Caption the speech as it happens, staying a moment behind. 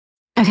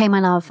Okay,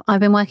 my love, I've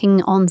been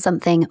working on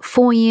something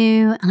for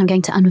you and I'm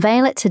going to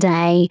unveil it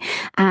today.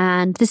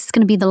 And this is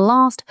going to be the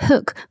last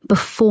hook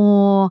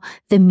before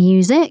the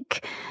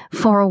music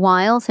for a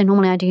while. So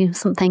normally I do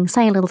something,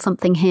 say a little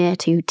something here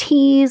to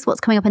tease what's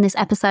coming up in this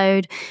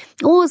episode.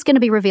 All is going to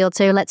be revealed.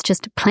 So let's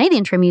just play the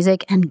intro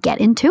music and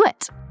get into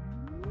it.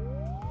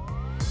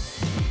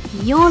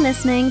 You're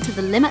listening to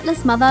the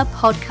Limitless Mother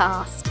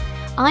podcast.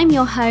 I'm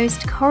your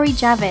host, Cori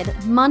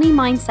Javid, money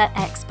mindset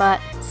expert,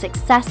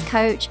 success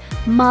coach,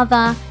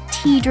 mother,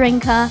 tea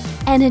drinker,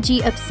 energy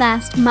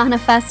obsessed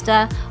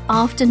manifester,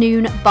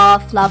 afternoon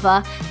bath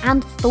lover,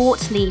 and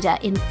thought leader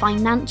in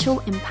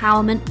financial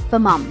empowerment for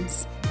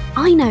mums.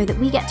 I know that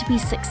we get to be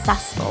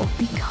successful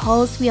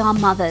because we are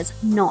mothers,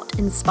 not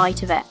in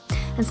spite of it.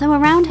 And so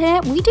around here,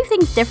 we do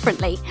things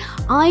differently.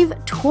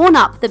 I've torn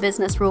up the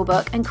business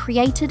rulebook and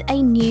created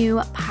a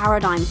new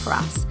paradigm for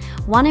us,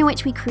 one in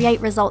which we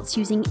create results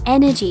using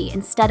energy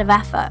instead of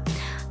effort.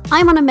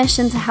 I'm on a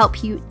mission to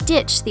help you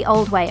ditch the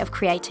old way of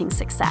creating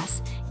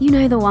success. You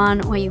know, the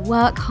one where you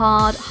work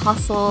hard,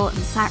 hustle, and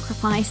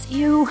sacrifice,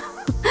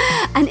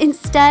 and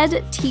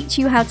instead teach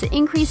you how to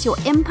increase your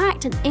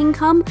impact and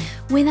income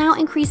without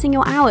increasing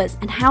your hours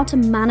and how to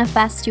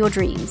manifest your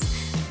dreams.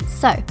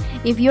 So,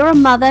 if you're a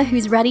mother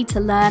who's ready to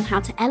learn how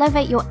to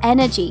elevate your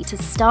energy to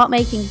start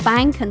making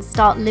bank and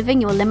start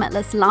living your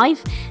limitless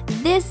life,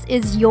 this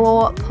is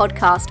your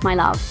podcast, my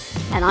love.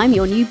 And I'm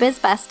your new biz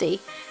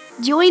bestie.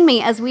 Join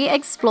me as we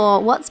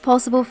explore what's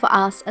possible for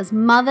us as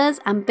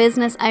mothers and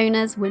business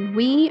owners when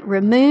we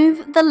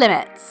remove the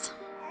limits.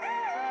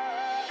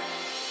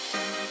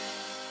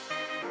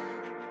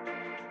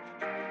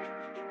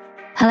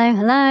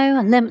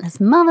 Hello, Limitless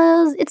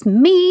Mothers. It's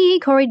me,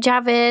 Cori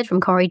Javid from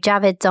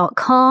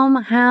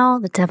CoriJavid.com. How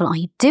the devil are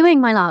you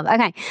doing, my love?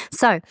 Okay,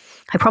 so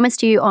I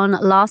promised you on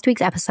last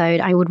week's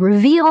episode I would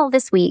reveal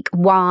this week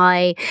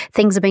why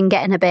things have been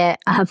getting a bit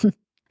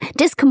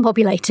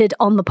discombobulated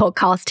on the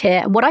podcast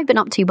here and what I've been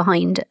up to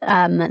behind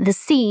the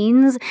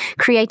scenes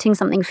creating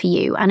something for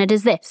you. And it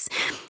is this.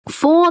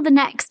 For the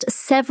next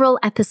several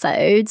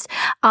episodes,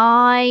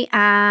 I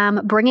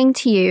am bringing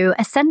to you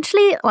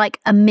essentially like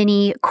a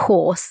mini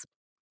course.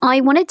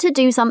 I wanted to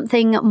do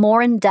something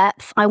more in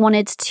depth. I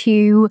wanted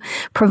to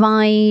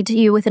provide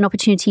you with an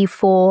opportunity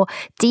for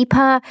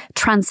deeper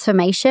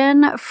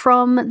transformation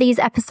from these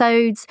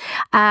episodes.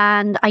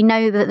 And I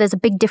know that there's a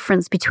big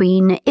difference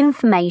between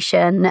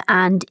information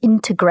and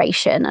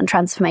integration and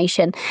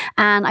transformation.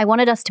 And I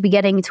wanted us to be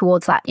getting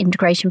towards that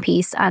integration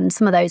piece and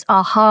some of those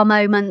aha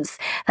moments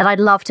that I'd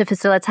love to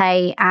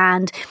facilitate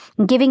and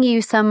giving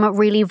you some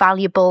really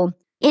valuable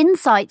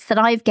insights that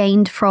I've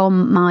gained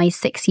from my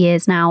 6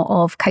 years now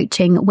of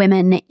coaching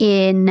women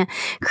in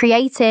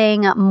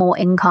creating more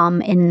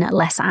income in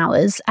less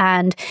hours.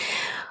 And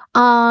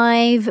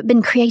I've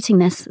been creating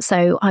this,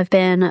 so I've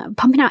been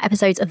pumping out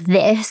episodes of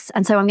this,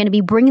 and so I'm going to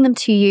be bringing them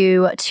to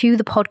you to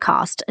the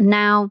podcast.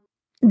 Now,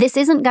 this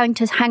isn't going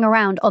to hang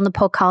around on the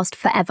podcast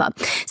forever.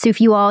 So if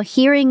you are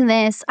hearing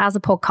this as a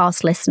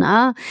podcast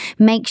listener,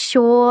 make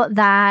sure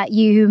that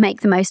you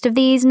make the most of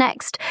these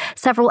next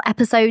several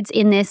episodes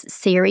in this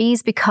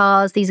series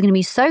because these are going to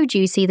be so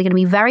juicy. They're going to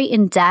be very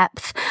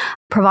in-depth,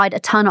 provide a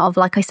ton of,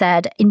 like I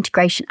said,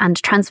 integration and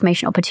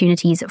transformation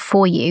opportunities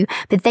for you,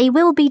 but they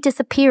will be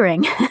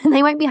disappearing.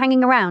 They won't be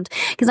hanging around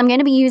because I'm going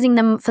to be using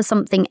them for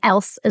something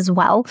else as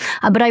well.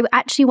 But I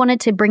actually wanted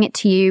to bring it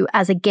to you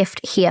as a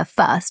gift here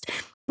first.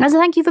 As a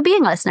thank you for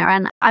being a listener,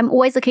 and I'm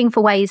always looking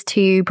for ways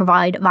to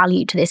provide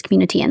value to this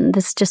community, and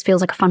this just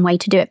feels like a fun way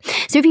to do it.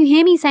 So if you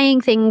hear me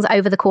saying things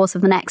over the course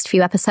of the next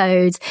few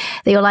episodes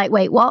that you're like,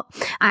 wait, what?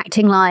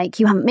 Acting like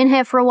you haven't been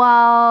here for a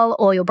while,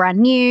 or you're brand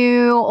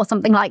new, or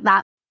something like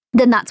that,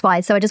 then that's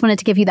why. So I just wanted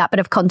to give you that bit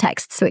of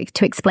context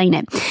to explain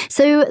it.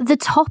 So the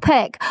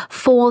topic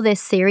for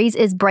this series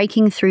is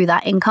breaking through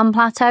that income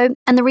plateau.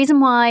 And the reason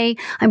why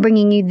I'm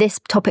bringing you this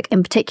topic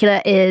in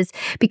particular is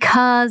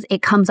because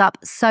it comes up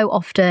so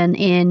often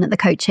in the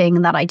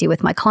coaching that I do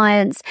with my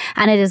clients.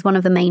 And it is one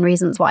of the main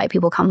reasons why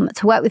people come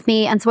to work with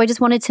me. And so I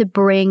just wanted to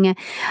bring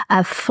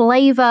a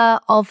flavor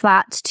of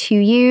that to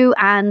you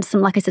and some,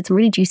 like I said, some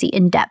really juicy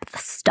in-depth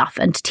stuff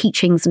and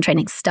teachings and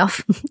training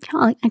stuff.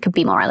 I could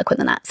be more eloquent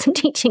than that. Some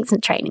teachings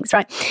and trainings,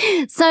 right?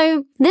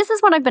 So this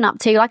is what I've been up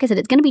to. Like I said,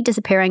 it's going to be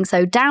disappearing.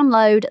 So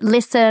download,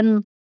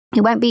 listen.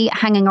 It won't be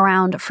hanging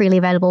around, freely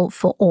available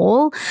for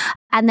all.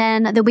 And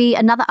then there'll be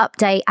another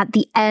update at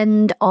the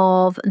end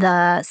of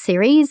the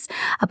series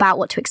about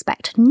what to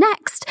expect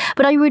next.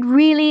 But I would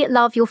really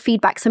love your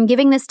feedback. So I'm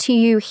giving this to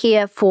you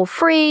here for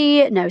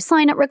free, no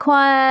sign up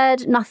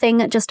required,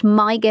 nothing, just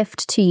my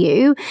gift to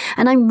you.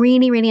 And I'm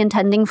really, really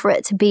intending for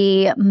it to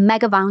be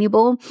mega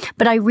valuable,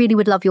 but I really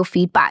would love your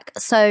feedback.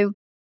 So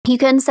you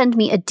can send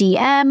me a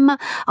DM.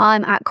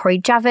 I'm at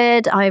Cori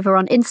Javid over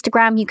on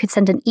Instagram. You could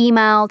send an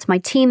email to my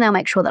team. They'll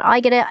make sure that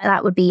I get it.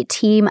 That would be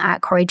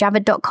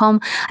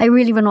team@CoriJavid.com. I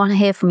really want to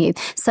hear from you.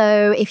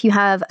 So if you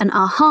have an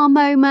aha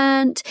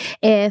moment,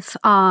 if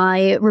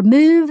I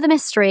remove the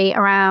mystery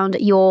around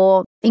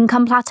your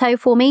income plateau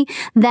for me,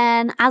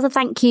 then as a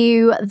thank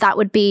you, that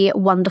would be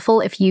wonderful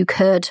if you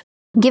could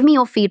Give me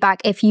your feedback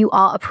if you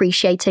are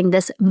appreciating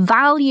this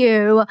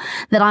value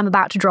that I'm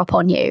about to drop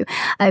on you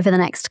over the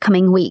next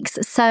coming weeks.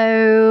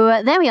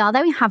 So there we are.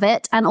 There we have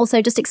it. And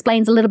also just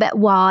explains a little bit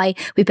why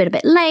we've been a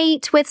bit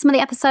late with some of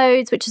the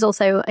episodes, which is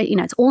also,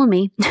 it's all on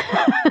me.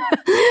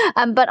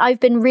 But I've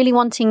been really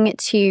wanting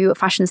to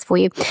fashion this for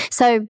you.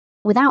 So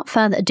without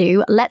further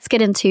ado, let's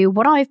get into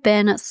what I've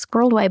been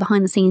scrolled away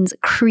behind the scenes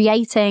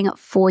creating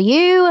for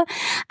you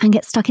and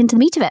get stuck into the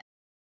meat of it.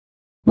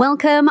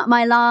 Welcome,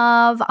 my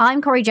love. I'm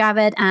Cori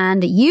Javid,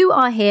 and you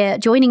are here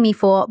joining me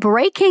for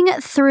Breaking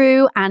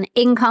Through an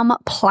Income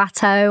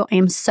Plateau. I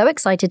am so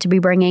excited to be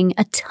bringing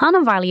a ton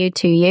of value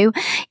to you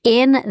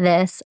in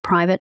this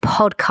private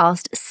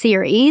podcast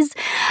series.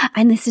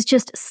 And this is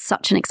just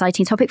such an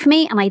exciting topic for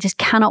me, and I just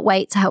cannot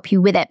wait to help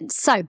you with it.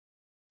 So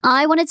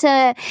I wanted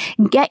to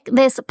get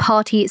this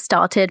party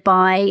started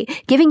by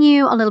giving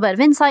you a little bit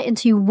of insight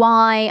into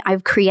why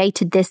I've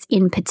created this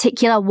in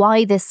particular,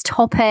 why this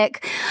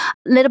topic,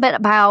 a little bit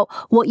about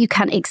what you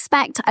can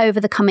expect over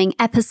the coming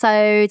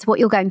episodes, what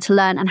you're going to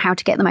learn, and how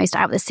to get the most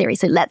out of this series.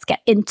 So let's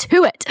get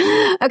into it.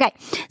 Okay,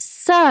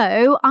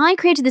 so I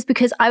created this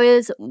because I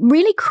was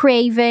really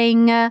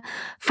craving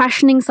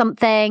fashioning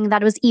something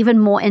that was even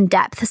more in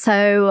depth.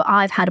 So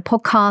I've had a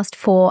podcast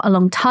for a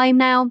long time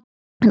now,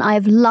 and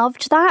I've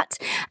loved that.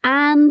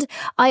 And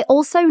I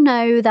also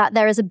know that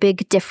there is a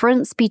big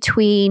difference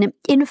between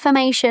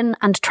information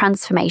and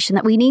transformation,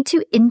 that we need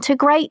to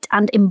integrate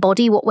and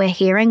embody what we're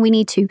hearing. We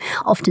need to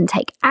often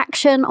take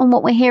action on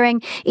what we're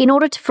hearing in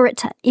order for it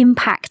to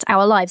impact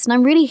our lives. And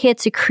I'm really here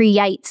to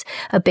create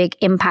a big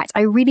impact.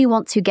 I really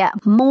want to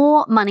get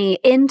more money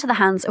into the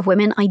hands of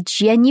women. I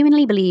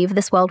genuinely believe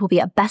this world will be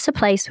a better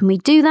place when we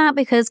do that,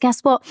 because guess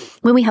what?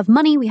 When we have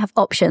money, we have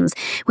options.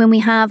 When we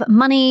have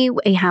money,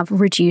 we have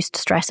reduced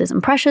stresses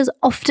and pressures,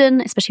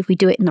 often, especially if we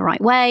do it in the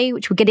right way,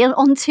 which we'll get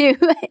onto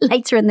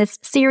later in this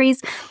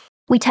series.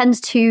 We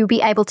tend to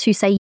be able to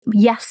say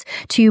yes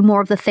to more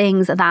of the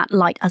things that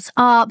light us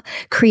up,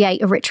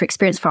 create a richer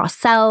experience for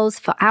ourselves,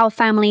 for our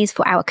families,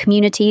 for our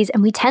communities.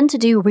 And we tend to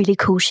do really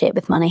cool shit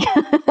with money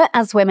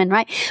as women,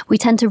 right? We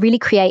tend to really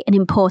create an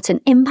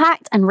important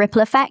impact and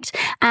ripple effect.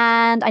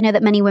 And I know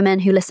that many women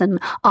who listen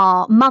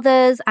are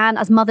mothers. And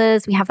as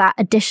mothers, we have that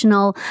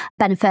additional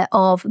benefit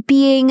of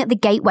being the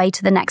gateway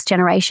to the next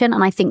generation.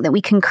 And I think that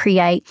we can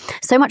create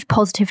so much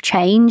positive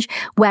change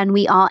when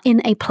we are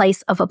in a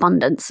place of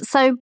abundance.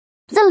 So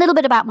it's a little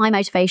bit about my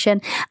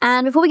motivation.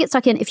 And before we get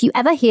stuck in, if you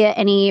ever hear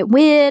any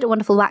weird,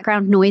 wonderful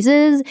background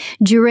noises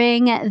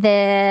during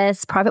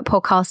this private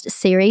podcast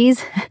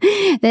series,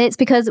 it's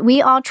because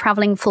we are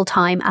traveling full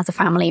time as a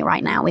family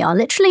right now. We are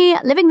literally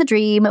living the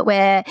dream.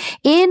 We're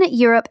in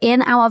Europe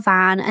in our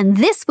van. And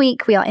this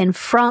week we are in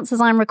France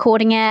as I'm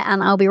recording it.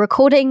 And I'll be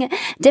recording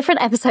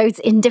different episodes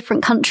in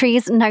different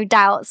countries, no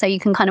doubt. So you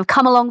can kind of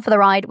come along for the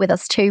ride with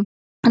us too.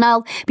 And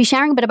I'll be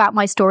sharing a bit about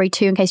my story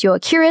too, in case you're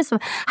curious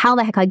of how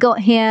the heck I got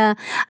here,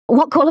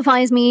 what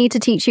qualifies me to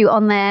teach you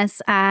on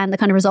this, and the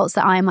kind of results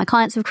that I and my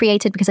clients have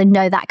created, because I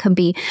know that can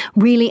be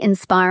really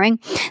inspiring.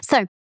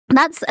 So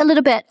that's a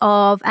little bit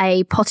of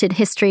a potted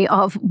history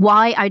of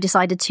why I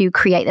decided to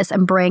create this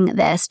and bring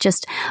this.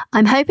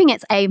 I'm hoping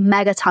it's a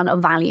mega ton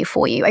of value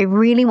for you. I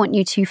really want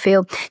you to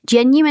feel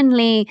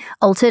genuinely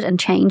altered and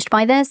changed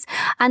by this.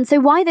 And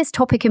so why this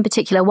topic in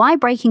particular? Why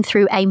breaking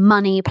through a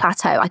money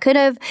plateau? I could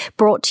have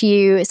brought to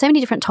you so many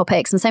different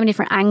topics and so many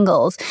different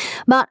angles,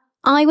 but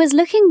I was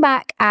looking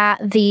back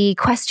at the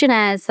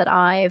questionnaires that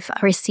I've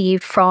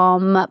received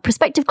from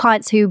prospective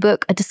clients who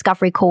book a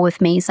discovery call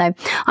with me. So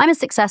I'm a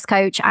success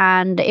coach,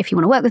 and if you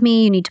want to work with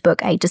me, you need to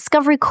book a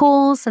discovery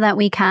call so that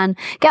we can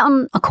get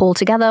on a call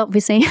together,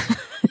 obviously,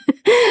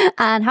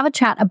 and have a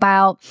chat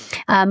about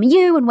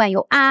you and where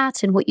you're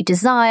at and what you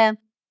desire,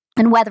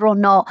 and whether or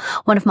not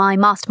one of my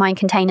mastermind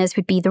containers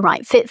would be the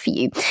right fit for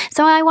you.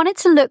 So I wanted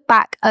to look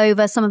back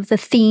over some of the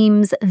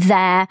themes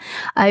there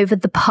over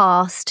the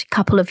past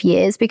couple of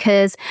years,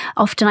 because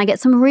often I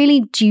get some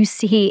really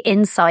juicy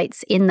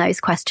insights in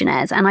those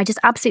questionnaires. And I just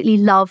absolutely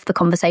love the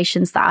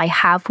conversations that I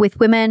have with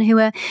women who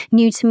are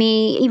new to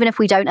me. Even if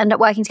we don't end up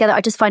working together, I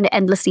just find it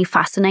endlessly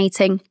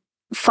fascinating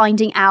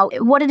finding out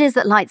what it is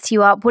that lights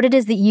you up, what it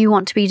is that you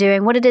want to be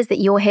doing, what it is that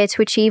you're here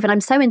to achieve. And I'm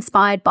so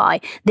inspired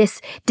by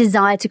this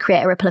desire to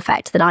create a ripple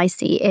effect that I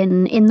see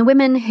in the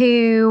women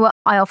who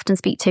I often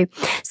speak to.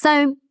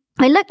 So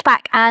I looked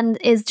back, and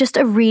is just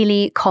a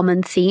really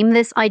common theme,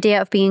 this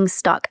idea of being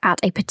stuck at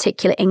a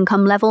particular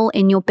income level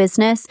in your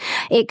business.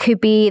 It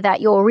could be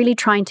that you're really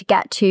trying to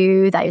get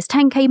to those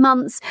 10K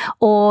months,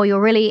 or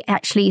you're really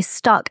actually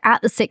stuck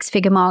at the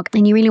 6-figure mark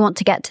and you really want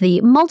to get to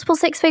the multiple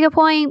 6-figure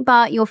point,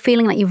 but you're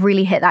feeling like you've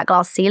really hit that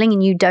glass ceiling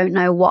and you don't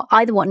know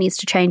what needs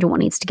to change or what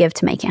needs to give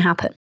to make it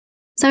happen.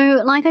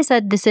 So like I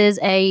said, this is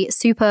a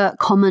super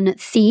common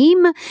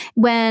theme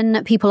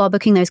when people are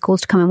booking those calls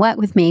to come and work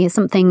with me. It's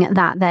something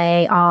that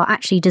they are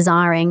actually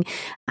desiring.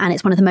 And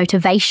it's one of the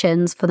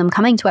motivations for them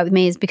coming to work with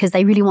me, is because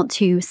they really want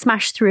to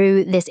smash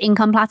through this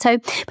income plateau.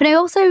 But I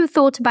also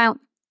thought about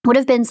would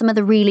have been some of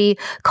the really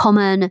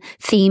common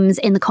themes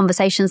in the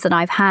conversations that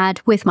I've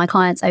had with my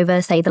clients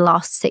over, say, the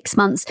last 6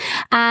 months.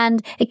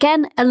 And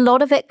again, a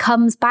lot of it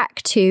comes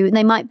back to,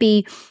 they might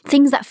be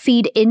things that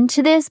feed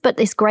into this, but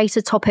this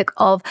greater topic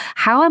of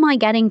how am I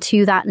getting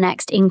to that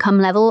next income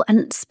level?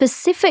 And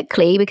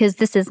specifically, because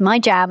this is my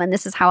jam and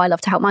this is how I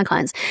love to help my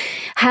clients,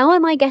 how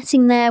am I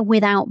getting there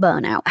without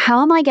burnout?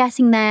 How am I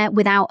getting there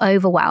without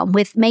overwhelm,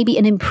 with maybe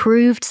an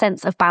improved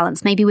sense of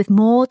balance, maybe with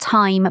more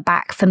time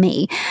back for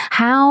me?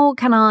 How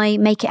can I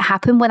make it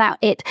happen without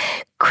it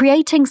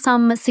creating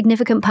some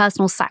significant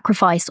personal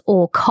sacrifice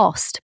or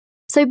cost?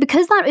 So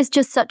because that is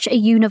just such a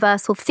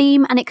universal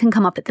theme, and it can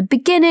come up at the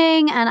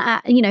beginning and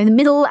at, the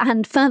middle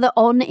and further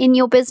on in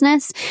your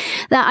business,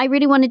 that I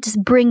really wanted to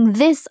bring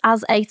this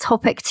as a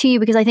topic to you,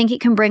 because I think it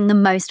can bring the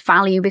most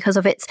value because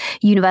of its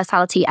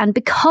universality. And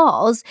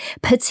because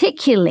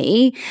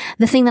particularly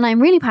the thing that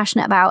I'm really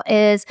passionate about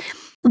is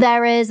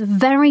there is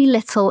very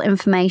little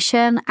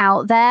information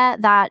out there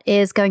that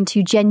is going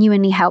to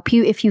genuinely help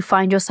you if you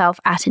find yourself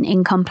at an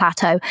income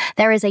plateau.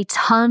 There is a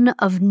ton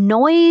of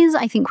noise.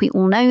 I think we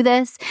all know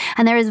this.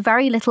 And there is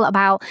very little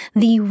about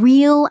the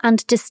real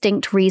and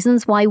distinct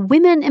reasons why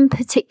women in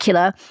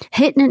particular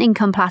hit an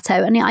income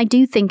plateau. And I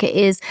do think it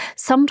is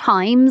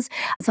sometimes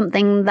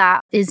something that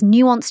is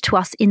nuanced to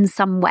us in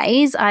some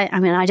ways. I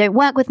mean, I don't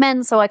work with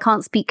men, so I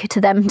can't speak to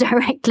them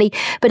directly,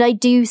 but I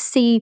do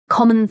see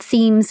common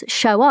themes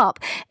show up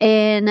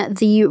in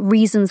the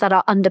reasons that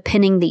are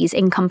underpinning these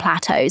income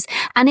plateaus.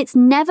 And it's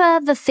never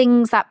the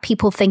things that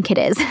people think it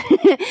is.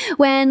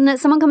 When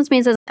someone comes to me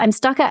and says, I'm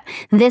stuck at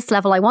this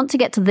level, I want to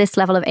get to this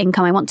level of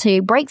income, I want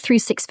to break through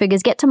 6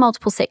 figures, get to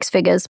multiple 6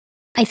 figures,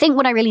 I think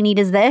what I really need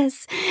is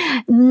this.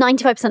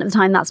 95% of the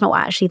time, that's not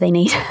what actually they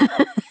need.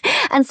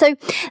 And so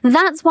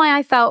that's why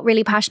I felt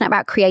really passionate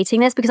about creating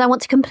this, because I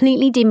want to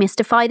completely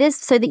demystify this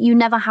so that you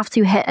never have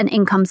to hit an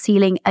income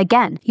ceiling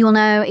again. You'll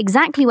know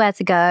exactly where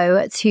to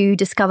go to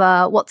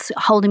discover what's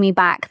holding me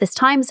back this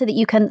time so that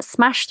you can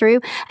smash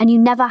through and you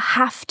never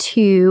have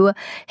to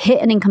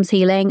hit an income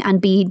ceiling and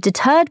be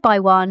deterred by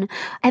one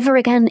ever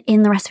again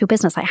in the rest of your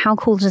business. Like, how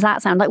cool does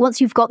that sound? Like, once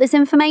you've got this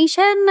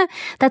information,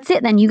 that's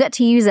it. Then you get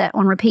to use it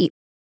on repeat.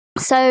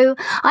 So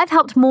I've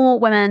helped more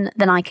women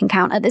than I can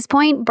count at this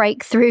point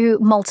break through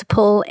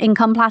multiple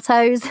income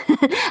plateaus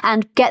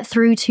and get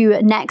through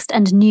to next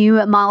and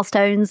new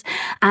milestones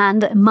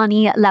and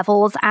money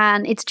levels.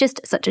 And it's just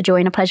such a joy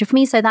and a pleasure for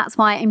me. So that's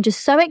why I'm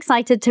just so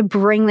excited to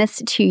bring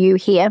this to you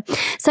here.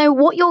 So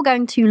what you're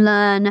going to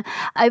learn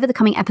over the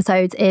coming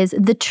episodes is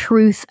the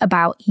truth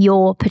about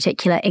your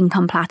particular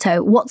income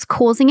plateau, what's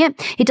causing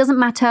it. It doesn't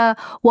matter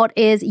what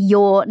is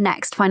your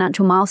next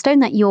financial milestone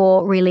that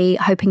you're really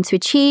hoping to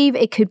achieve.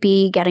 It could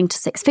be getting to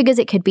 6 figures.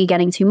 It could be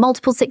getting to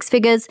multiple 6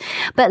 figures.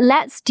 But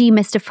let's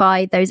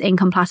demystify those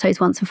income plateaus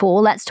once and for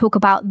all. Let's talk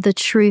about the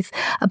truth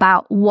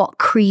about what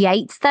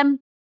creates them.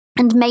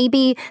 And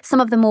maybe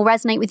some of them will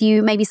resonate with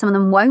you, maybe some of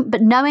them won't,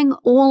 but knowing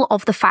all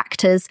of the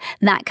factors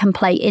that can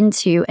play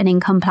into an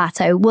income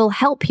plateau will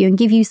help you and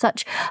give you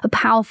such a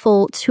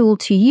powerful tool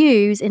to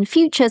use in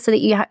future so that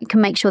you can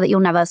make sure that you're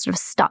never sort of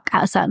stuck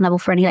at a certain level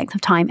for any length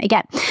of time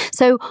again.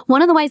 So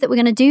one of the ways that we're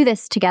going to do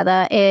this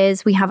together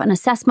is we have an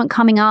assessment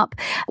coming up,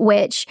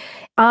 which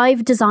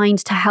I've designed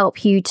to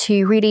help you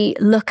to really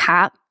look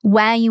at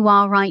where you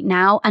are right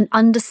now and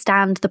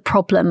understand the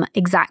problem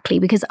exactly,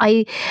 because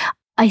I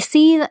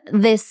see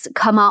this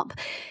come up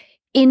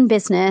in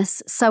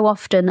business so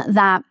often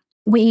that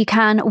we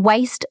can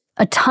waste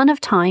a ton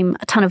of time,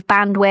 a ton of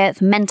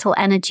bandwidth, mental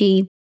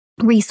energy,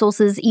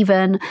 resources,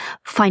 even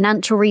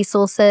financial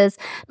resources,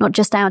 not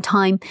just our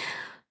time,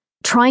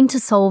 trying to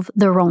solve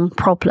the wrong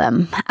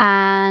problem.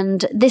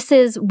 And this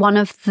is one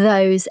of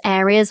those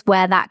areas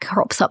where that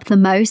crops up the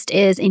most,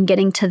 is in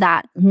getting to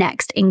that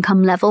next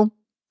income level.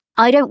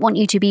 I don't want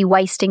you to be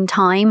wasting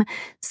time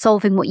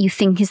solving what you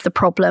think is the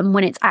problem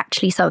when it's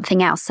actually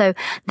something else. So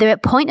the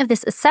point of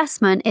this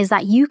assessment is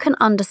that you can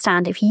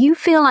understand, if you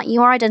feel like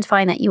you are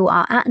identifying that you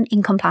are at an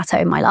income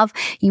plateau, my love,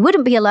 you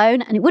wouldn't be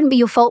alone and it wouldn't be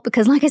your fault,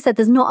 because like I said,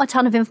 there's not a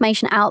ton of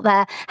information out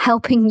there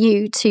helping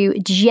you to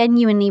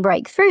genuinely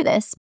break through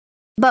this.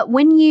 But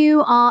when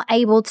you are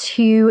able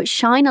to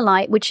shine a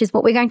light, which is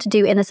what we're going to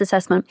do in this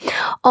assessment,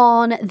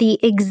 on the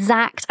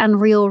exact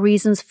and real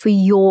reasons for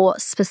your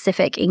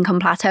specific income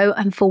plateau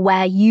and for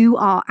where you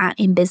are at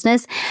in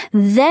business,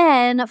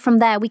 then from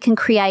there we can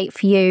create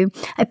for you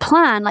a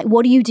plan. Like,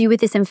 what do you do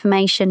with this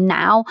information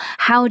now?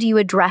 How do you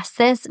address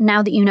this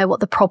now that you know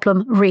what the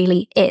problem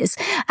really is?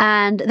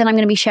 And then I'm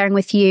going to be sharing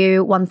with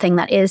you one thing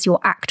that is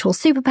your actual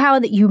superpower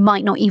that you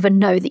might not even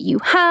know that you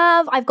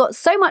have. I've got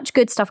so much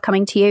good stuff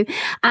coming to you.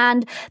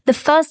 And the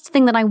first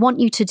thing that I want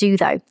you to do,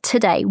 though,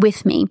 today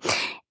with me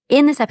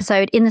in this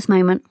episode, in this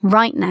moment,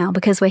 right now,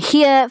 because we're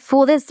here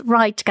for this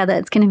ride together.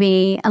 It's going to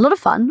be a lot of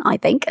fun, I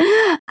think.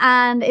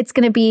 And it's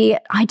going to be,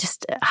 I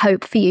just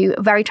hope for you,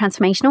 very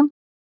transformational.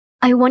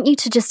 I want you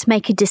to just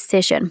make a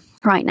decision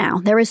right now.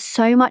 There is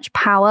so much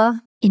power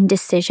in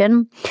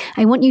decision.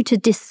 I want you to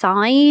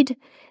decide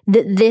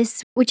that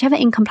this, whichever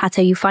income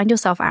plateau you find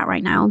yourself at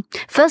right now,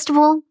 first of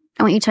all,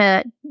 I want you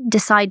to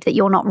decide that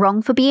you're not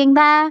wrong for being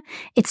there.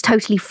 It's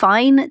totally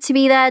fine to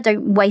be there.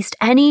 Don't waste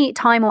any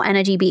time or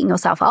energy beating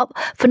yourself up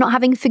for not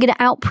having figured it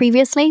out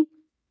previously.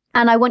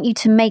 And I want you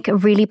to make a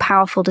really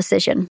powerful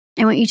decision.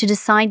 I want you to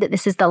decide that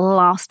this is the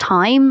last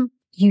time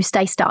you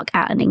stay stuck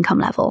at an income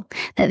level,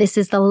 that this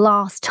is the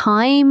last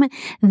time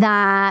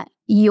that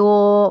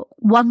you're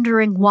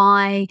wondering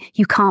why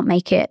you can't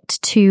make it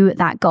to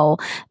that goal.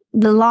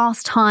 The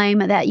last time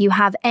that you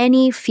have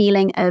any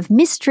feeling of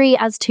mystery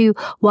as to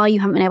why you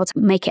haven't been able to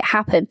make it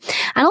happen.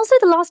 And also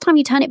the last time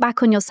you turn it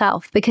back on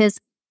yourself, because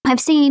I've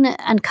seen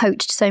and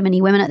coached so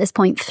many women at this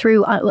point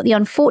through the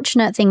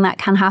unfortunate thing that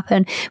can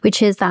happen,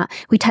 which is that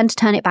we tend to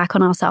turn it back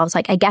on ourselves.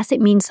 Like, I guess it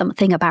means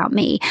something about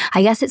me.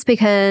 I guess it's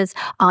because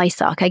I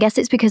suck. I guess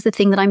it's because the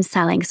thing that I'm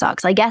selling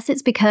sucks. I guess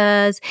it's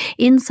because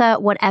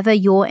insert whatever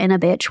your inner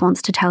bitch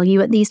wants to tell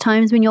you at these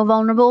times when you're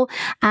vulnerable.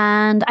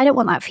 And I don't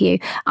want that for you.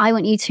 I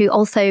want you to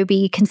also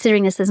be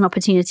considering this as an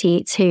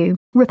opportunity to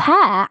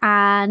repair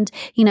and,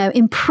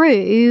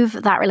 improve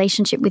that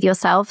relationship with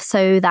yourself.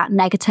 So that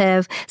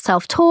negative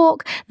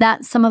self-talk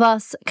that some of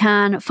us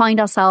can find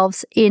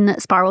ourselves in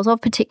spirals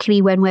of,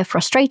 particularly when we're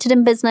frustrated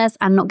in business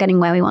and not getting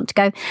where we want to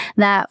go,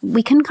 that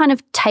we can kind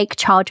of take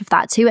charge of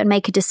that too and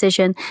make a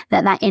decision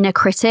that that inner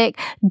critic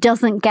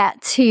doesn't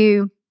get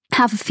to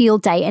have a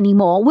field day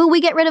anymore. Will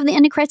we get rid of the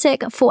inner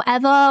critic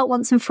forever,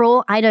 once and for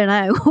all? I don't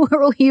know.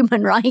 We're all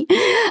human, right?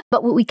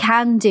 But what we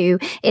can do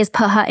is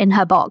put her in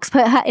her box,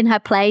 put her in her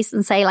place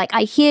and say, like,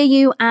 I hear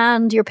you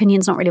and your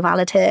opinion's not really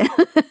valid here.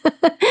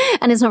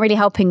 And it's not really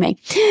helping me.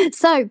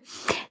 So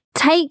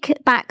take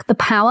back the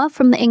power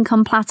from the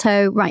income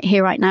plateau right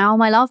here, right now,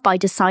 my love, by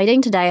deciding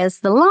today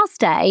is the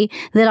last day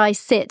that I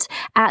sit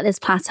at this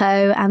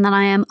plateau, and then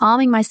I am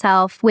arming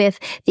myself with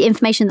the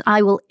information that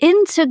I will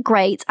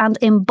integrate and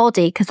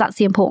embody, because that's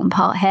the important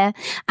part here,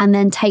 and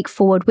then take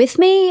forward with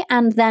me.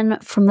 And then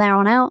from there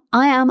on out,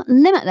 I am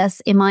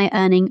limitless in my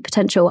earning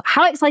potential.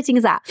 How exciting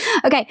is that?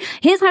 Okay,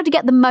 here's how to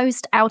get the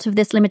most out of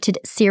this limited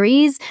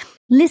series.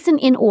 Listen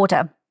in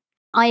order.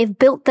 I've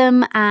built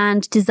them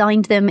and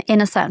designed them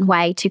in a certain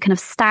way to kind of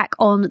stack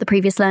on the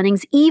previous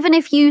learnings. Even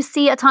if you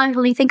see a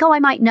title and you think, oh, I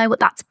might know what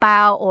that's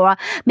about, or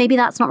maybe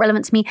that's not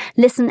relevant to me,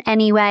 listen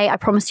anyway. I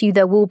promise you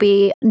there will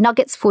be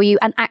nuggets for you.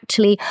 And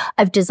actually,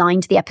 I've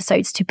designed the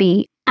episodes to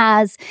be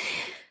as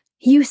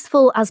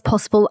useful as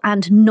possible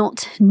and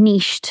not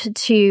niched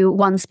to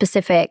one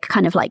specific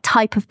kind of like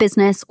type of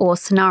business or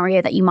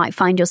scenario that you might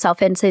find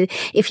yourself in. So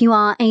if you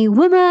are a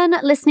woman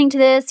listening to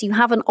this, you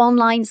have an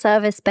online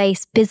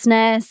service-based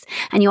business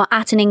and you're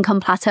at an income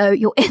plateau,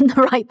 you're in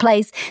the right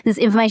place. This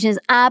information is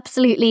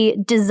absolutely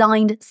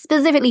designed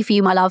specifically for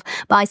you, my love,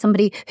 by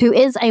somebody who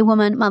is a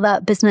woman,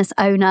 mother, business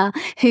owner,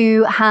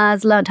 who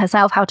has learned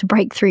herself how to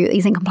break through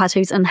these income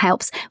plateaus and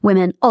helps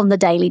women on the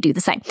daily do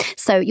the same.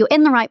 So you're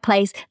in the right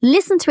place.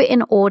 Listen to it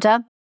in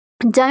order.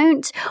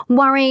 Don't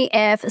worry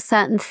if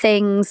certain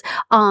things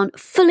aren't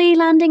fully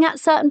landing at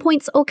certain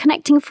points or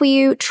connecting for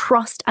you.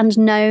 Trust and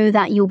know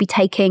that you'll be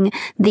taking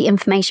the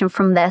information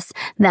from this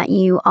that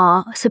you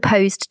are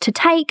supposed to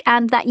take,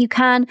 and that you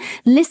can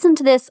listen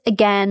to this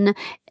again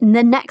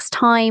the next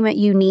time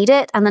you need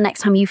it and the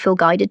next time you feel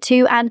guided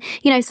to. And,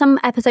 some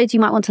episodes you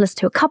might want to listen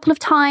to a couple of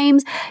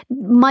times.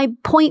 My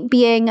point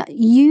being,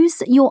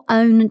 use your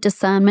own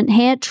discernment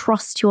here.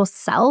 Trust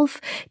yourself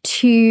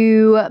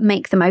to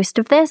make the most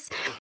of this.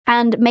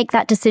 And make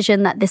that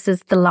decision that this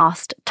is the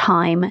last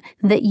time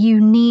that you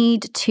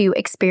need to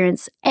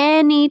experience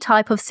any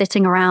type of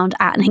sitting around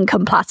at an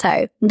income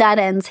plateau. That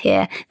ends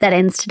here. That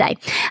ends today.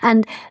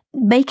 And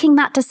making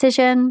that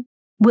decision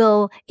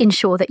will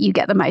ensure that you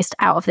get the most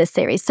out of this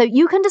series. So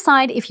you can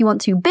decide if you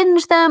want to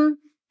binge them,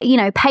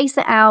 pace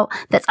it out.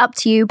 That's up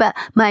to you. But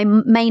my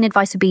main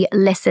advice would be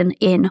listen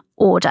in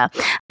order.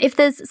 If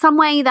there's some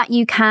way that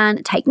you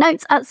can take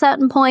notes at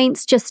certain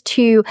points just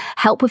to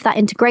help with that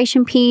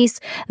integration piece,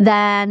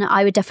 then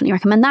I would definitely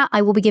recommend that.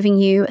 I will be giving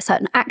you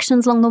certain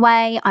actions along the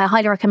way. I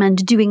highly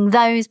recommend doing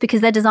those because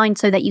they're designed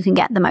so that you can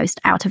get the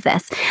most out of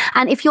this.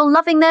 And if you're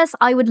loving this,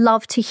 I would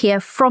love to hear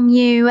from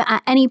you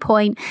at any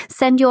point.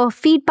 Send your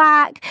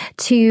feedback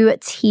to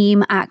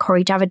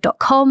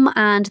team@CoreyJavid.com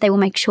and they will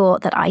make sure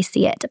that I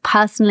see it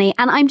personally.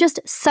 And I'm just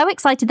so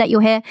excited that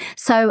you're here.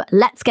 So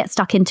let's get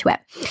stuck into it.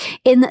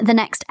 In the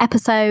next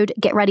episode,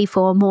 get ready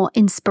for more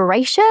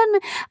inspiration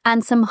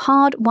and some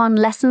hard-won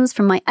lessons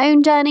from my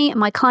own journey and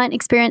my client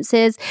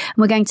experiences. And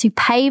we're going to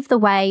pave the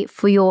way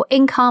for your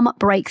income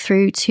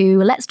breakthrough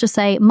to, let's just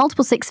say,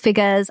 multiple six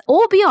figures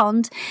or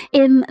beyond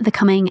in the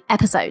coming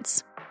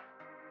episodes.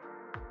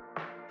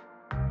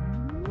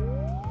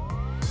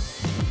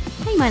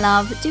 Hey my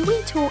love, do we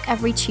talk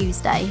every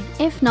Tuesday?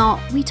 If not,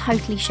 we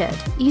totally should.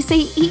 You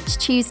see, each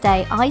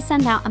Tuesday I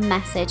send out a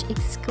message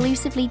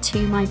exclusively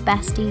to my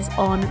besties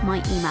on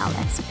my email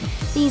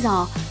list. These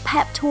are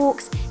pep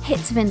talks,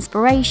 hits of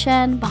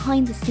inspiration,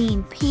 behind the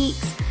scene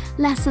peeks,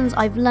 lessons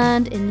I've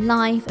learned in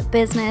life,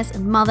 business,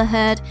 and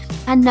motherhood,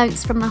 and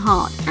notes from the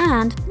heart.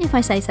 And if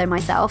I say so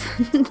myself,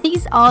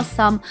 these are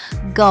some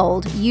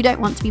gold you don't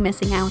want to be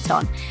missing out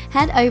on.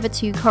 Head over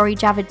to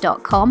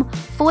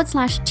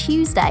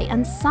CoreyJavid.com/Tuesday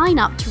and sign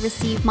up to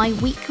receive my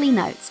weekly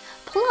notes.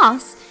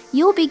 Plus,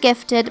 you'll be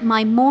gifted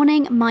my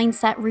morning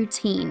mindset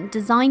routine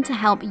designed to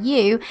help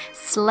you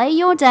slay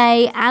your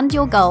day and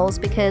your goals,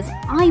 because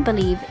I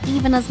believe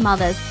even as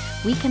mothers,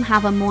 we can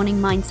have a morning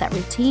mindset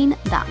routine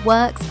that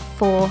works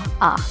for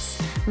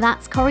us.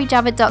 That's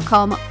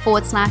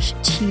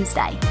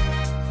CoreyJavid.com/Tuesday.